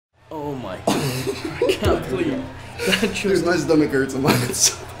my god. I can't believe that Dude, just... my stomach hurts. I'm like,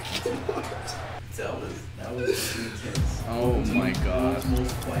 it's so That was intense. Oh my god.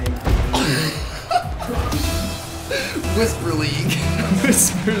 Whisper League.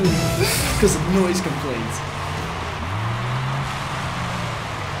 Whisper because of noise complaints.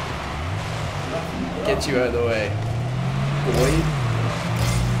 Get you out of the way. Boy.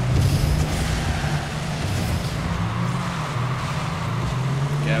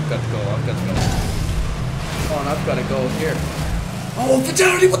 Okay, I've got to go, I've got to go. Come on, I've got to go here. Oh,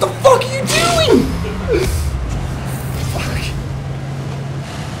 Fatality, what the fuck are you doing? Fuck.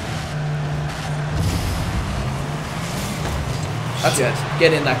 That's it.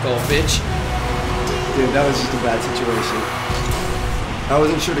 Get in that goal, bitch. Dude, that was just a bad situation. I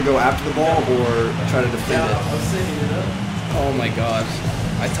wasn't sure to go after the ball or try to defend it. I was setting it up. Oh my god.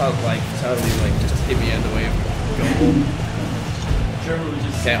 I thought like totally like just hit me out of the way of going. Trevor was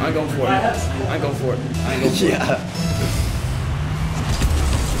just. Okay, I'm going for it. I'm going for it. I'm going for it. Yeah.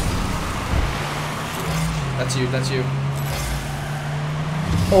 That's you, that's you.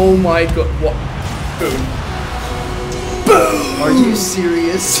 Oh my god, what? Boom. Boom! Are you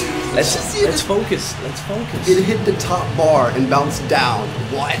serious? Let's focus, let's focus. It hit the top bar and bounced down.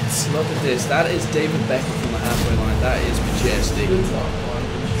 What? Look at this, that is David Beckham from the halfway line, that is majestic.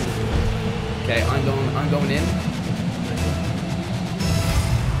 Okay, I'm going in.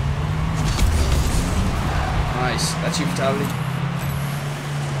 Nice, that's you, Fatality. I'm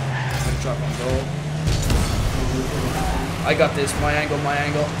gonna drop on goal. I got this, my angle, my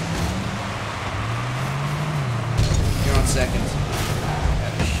angle. You're on second. Oh,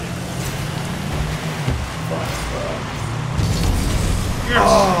 shit. Fuck, bro. Yes!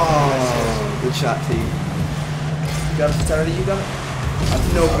 Oh, good shot, T. You got it, Fatality, you got it? I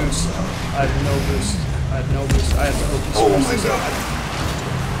have no boost. I have no boost. I have no boost. I have to hope you Oh score my this. god.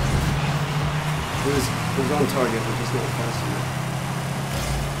 It was on target, but just not fast enough.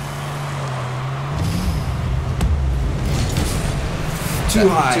 Too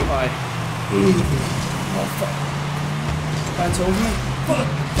high. Too high. Oh, fuck. Bounce over me. Fuck,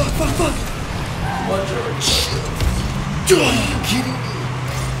 fuck, fuck, fuck. What, George? Are you kidding me?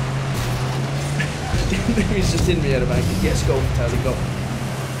 He's just hitting me out of angle. Yes, go, Fatality, go.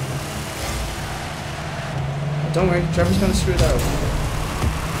 Don't worry, Trevor's gonna screw that up.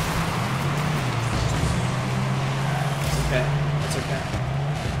 It's okay. It's okay.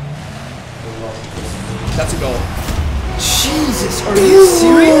 That's a goal. Jesus, are you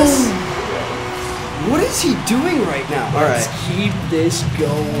serious? What is he doing right now? Let's Alright. keep this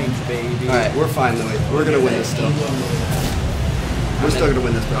going, baby. Alright, we're fine, Louis. We're gonna win this still. We're still gonna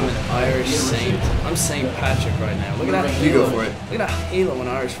win this, bro. I'm an Irish saint. I'm Saint Patrick right now. Look at that You halo. go for it. Look at that halo and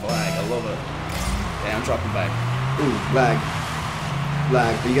Irish flag. I love it. Okay, I'm dropping back. Ooh, lag.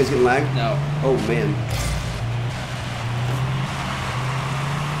 Lag. Are you guys getting lag? No. Oh, man.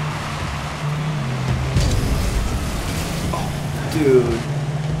 Dude.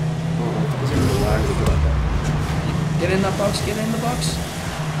 Oh, is there a lag to go like that? Get in that box. Get in the box.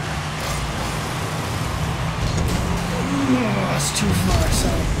 Oh, it's too far,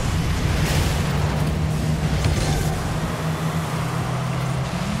 son.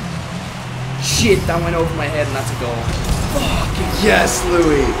 Shit, that went over my head and that's a goal. Fucking Yes,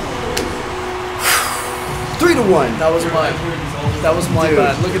 Louis. 3-1. That was my Dude.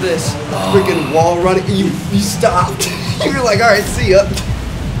 bad. Look at this. Freaking wall running. You stopped. You were like, alright, see ya.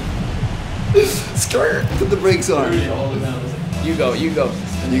 Skirt. Put the brakes on. You go, you go.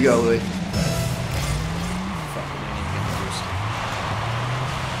 You go, Louis.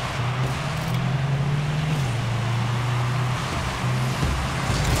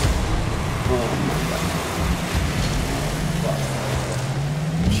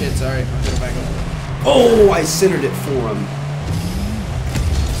 Shit, sorry. I'm gonna back up. Oh, I centered it for him.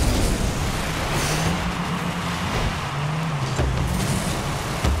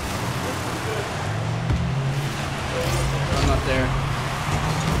 I'm not there.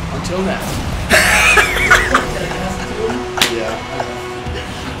 Until now. Yeah.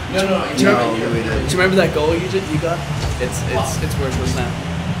 No. Do you remember, No, Louis didn't. do you remember that goal you got? It's worthless now.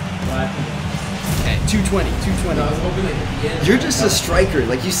 Okay, 220, 220. I was hoping like at the end. You're just a striker.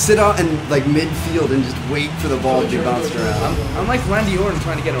 Like you sit out in like midfield and just wait for the ball to be bounced around. I'm like Randy Orton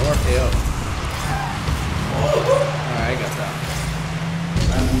trying to get an RKO. Alright, I got that.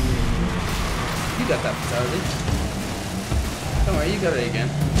 You got that, Fatality. Don't worry, you got it again.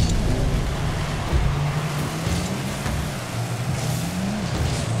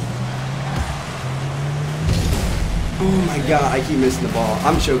 Oh my god, I keep missing the ball.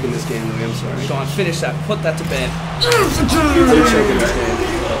 I'm choking this game, Louis. I'm sorry. Go on, finish that. Put that to bed. I'm choking this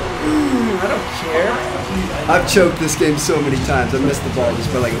game. I've choked this game so many times. I've missed the ball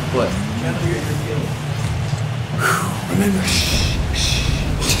just by like a foot. Can't figure your skill. Remember, noise.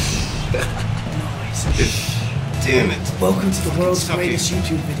 Damn it. Welcome to the world's Suck it. greatest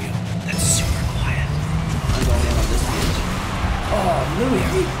YouTube video. That's super quiet. I'm going in on this bitch. Oh, Louie,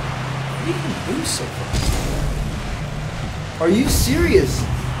 are you can boost so fast? Are you serious?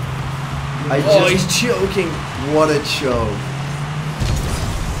 Oh, he's choking. What a choke.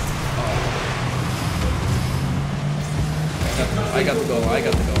 I got the goal. I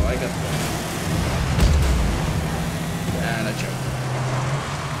got the goal. I got the goal. And I choked.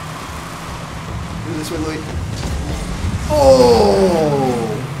 Do this way, Louis.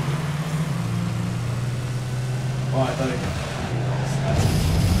 Oh! Oh, I thought it.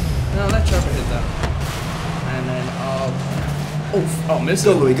 No, let Trevor hit that. And then oh, missed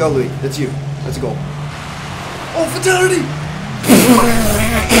Go, it. Louis. Go, Louis. That's you. That's a goal. Oh, fatality!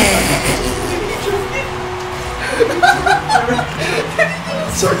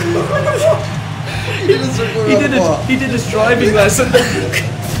 Circle. He did a circle He around did the ball. it. He did his driving lesson. I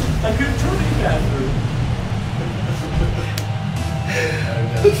couldn't throw any faster.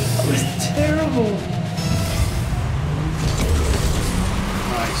 That was terrible.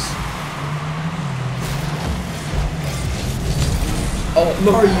 Nice. Oh,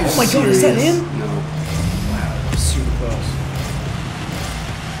 look. Are you oh my god, is that serious? in? No, Wow, super close.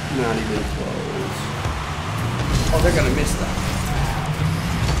 not even close. Oh, they're gonna miss that.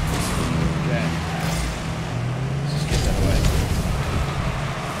 Okay. Let's just get that away.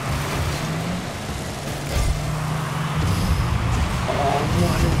 Oh,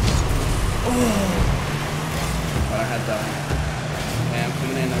 what? But I had that. Okay, I'm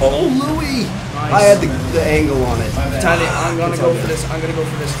coming in. Oh, Louis! Nice. I had the angle on it. Tally, I'm gonna It's go all for good. this. I'm gonna go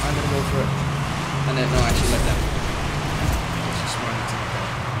for this. I'm gonna go for it. And then no, actually let them. Let's just run it.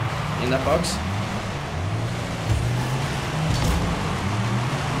 In that box.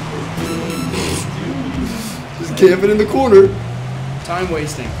 Just camping in the corner. Time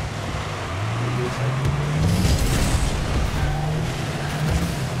wasting.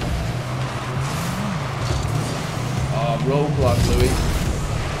 Roadblock, Louis.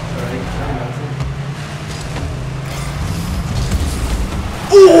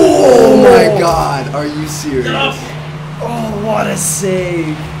 Oh my god, are you serious? Oh, what a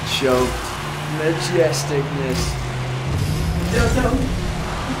save! Choked. Majesticness. Downtown.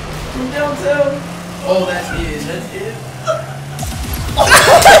 From downtown. Oh, that's it. That's it.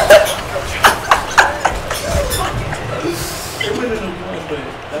 It wouldn't have won, but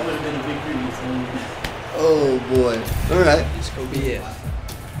that would have been a victory. So. Oh boy. Alright. This could be it.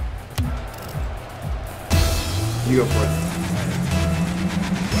 You go for it.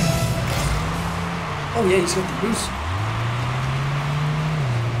 Oh yeah, he's got the boost.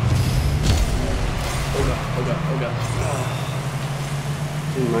 Oh god, oh god, oh god.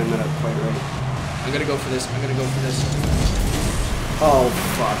 Didn't line that up quite right. I'm gonna go for this, I'm gonna go for this. Oh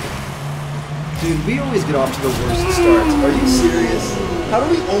fuck. Dude, we always get off to the worst starts. Are you serious? How do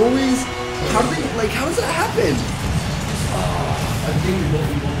we always... how does that happen? I think we both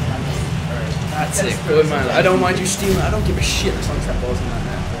have it. Alright. That's it, good man. I don't mind you stealing, I don't give a shit as long as that ball's in that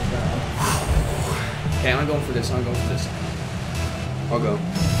net. Okay, I'm going for this, I'm going for this. I'll go.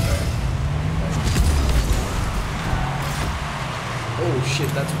 Oh shit,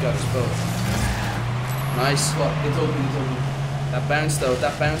 that's what got us both. Nice. Fuck, it's open, it's open. That bounce though,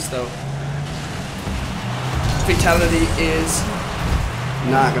 that bounce though. Fatality is...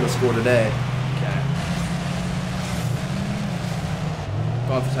 Not gonna score today. Okay.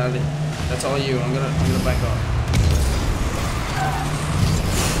 Go on, Fatality. That's all you, I'm gonna back off.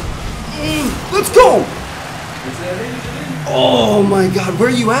 Let's go! Is that it? Is that it? Oh my god, where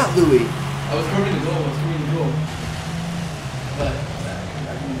are you at, Louis? I was covering the goal, I was covering the goal. But,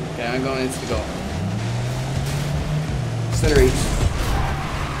 Okay, I'm going into the goal. Center each.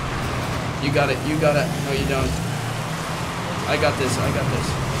 You got it, you got it. No, you don't. I got this, I got this.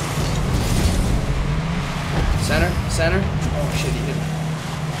 Center, center. Oh shit, he hit me.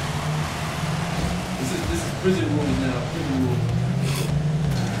 this is prison rules now, prison rules.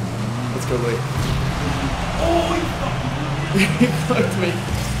 Let's go, Louis. Oh, He fucked me.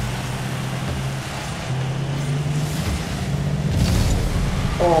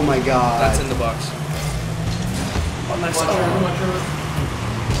 Oh my god. That's in the box. Oh, nice. come on, Trevor, come on, Trevor.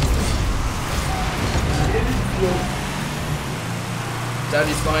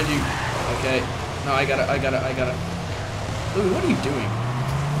 Daddy's behind you. Okay. No, I got it, I got it, I got it. Louis, what are you doing?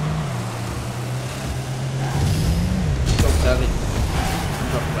 Go, Daddy.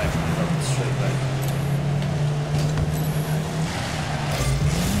 Drop it back. Drop it straight back.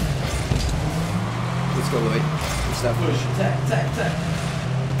 Let's go, Louis. Good stuff. Push. Attack.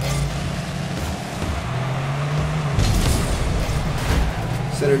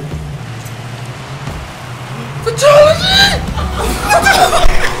 Centered. Fatality!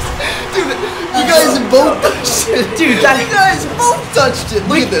 Dude, you guys both touched it. Dude, that- you guys both touched it.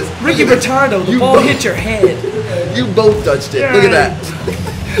 Look at this. Ricky Look at this. Ricardo, the You ball both- hit your head. You both touched it. Look at that.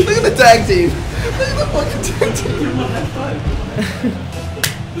 Look at the tag team. Look at the fucking tag team. Give him a high five.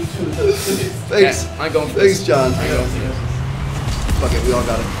 Thanks. Yeah, I'm going for Thanks, this. John. I'm going for this. Fuck it, we all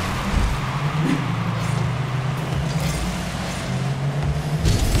got it.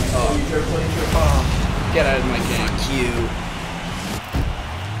 Oh, you turn play. Get out of my game. Fuck you.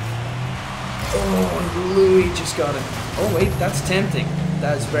 Oh, Louis just got it. Oh wait, that's tempting.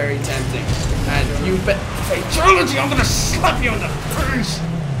 That's very tempting. And you bet fatality, I'm gonna slap you in the face.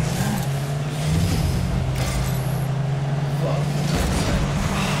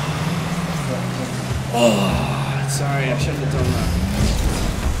 Oh, sorry, I shouldn't have done that.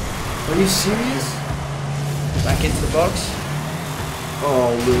 Are you serious? Back into the box.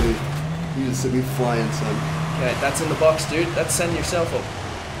 Oh, Louis. You just sent me flying, son. Okay, that's in the box, dude. That's setting yourself up.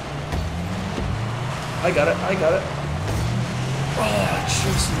 I got it. Oh,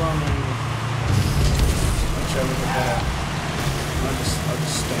 just wrong angle. I'll try with the ball. I'll just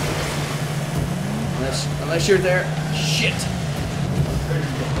stop it. Unless you're there. Shit.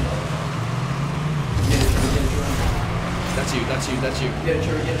 That's you. Get it,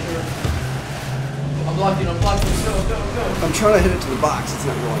 sure. I'm blocking. Go. I'm trying to hit it to the box. It's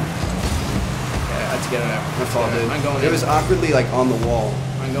not going. Okay, I had to get it out. My fault, dude. I'm going It in. was awkwardly like on the wall.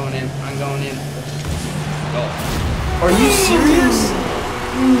 I'm going in. Oh. Are you serious?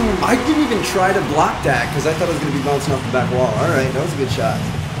 I didn't even try to block that because I thought it was going to be bouncing off the back wall. All right, that was a good shot.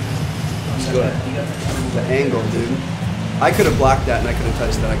 Good. The angle, dude. I could have blocked that and I could have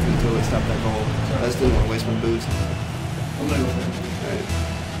touched that. I could have totally stopped that goal. I just didn't want to waste my boost. I'm gonna go there. Right.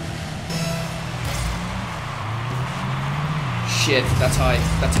 Shit, that's high.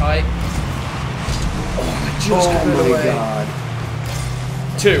 Oh, I just Oh got it my away. god.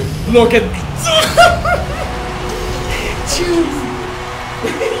 2. Look at. 2.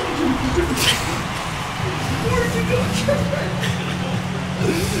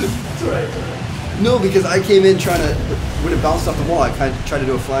 It's alright. No, because I came in trying to, when it bounced off the wall, I kind of tried to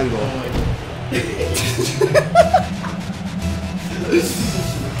do a flying goal.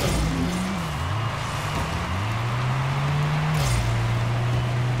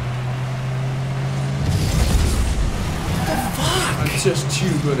 I'm just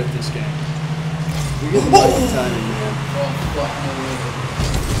too good at this game. You're getting lucky timing, man.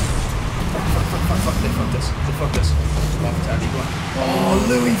 Fuck, they fucked this. Off Taddy, go on. Oh,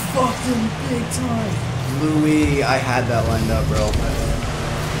 Louis fucked him big time. Louis, I had that lined up, bro.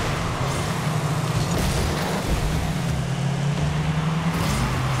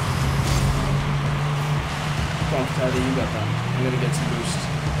 Go on, Taddy, you got that. I'm gonna get some boost.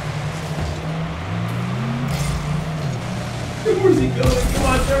 Where's he going? Come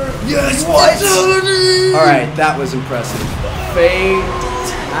on, Trevor. Yes, what? All right, that was impressive. Fatality.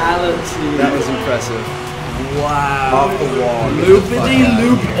 That was impressive. Wow. Off the wall. Get the fuck Loopity outta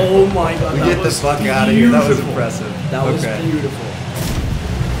loop. here. Oh my god. We that get the was fuck out of here. That was beautiful. impressive. That was Okay. beautiful.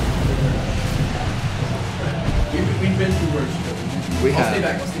 We've been through worse. We I'll stay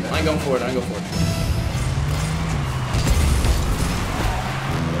have. back. I'm going for it.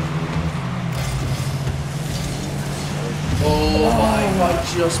 Oh my god. I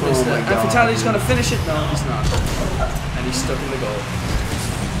just missed Oh my it. God. And Fatality's gonna finish it. No, he's not. And he's stuck in the goal.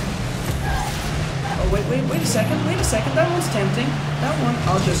 Oh wait a second. That one's tempting. That one,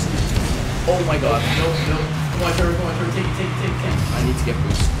 I'll just. Oh my god. No. Come on, Trevor. Take it. I need to get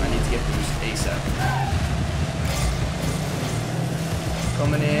boost ASAP.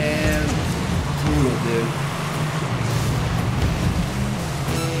 Coming in. Damn it, dude.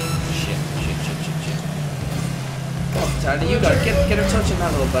 Shit. Oh, Taddy, you gotta get a touch on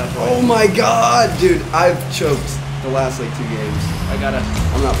that little bad boy. Oh my god, dude. I've choked the last like 2 games. I gotta.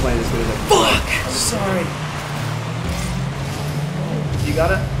 I'm not playing as good as I Fuck! Sorry. You got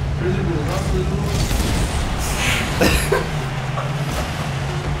it?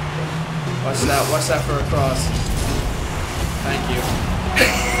 Watch that for a cross. Thank you.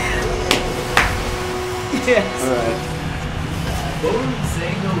 Yes. Alright. What were we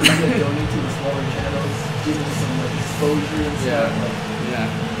saying though? We could donate to the smaller channels, give them some like exposure and stuff. Like, Yeah.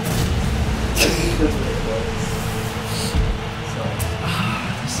 that's what it was. So,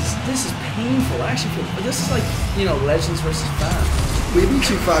 This is painful. I actually feel this is like, you know, Legends versus fans. We beat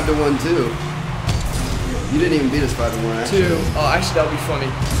you 5-1 too. You didn't even beat us 5-1 actually. 2. Oh, actually that would be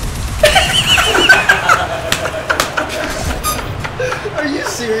funny.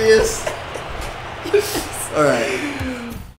 serious? All right.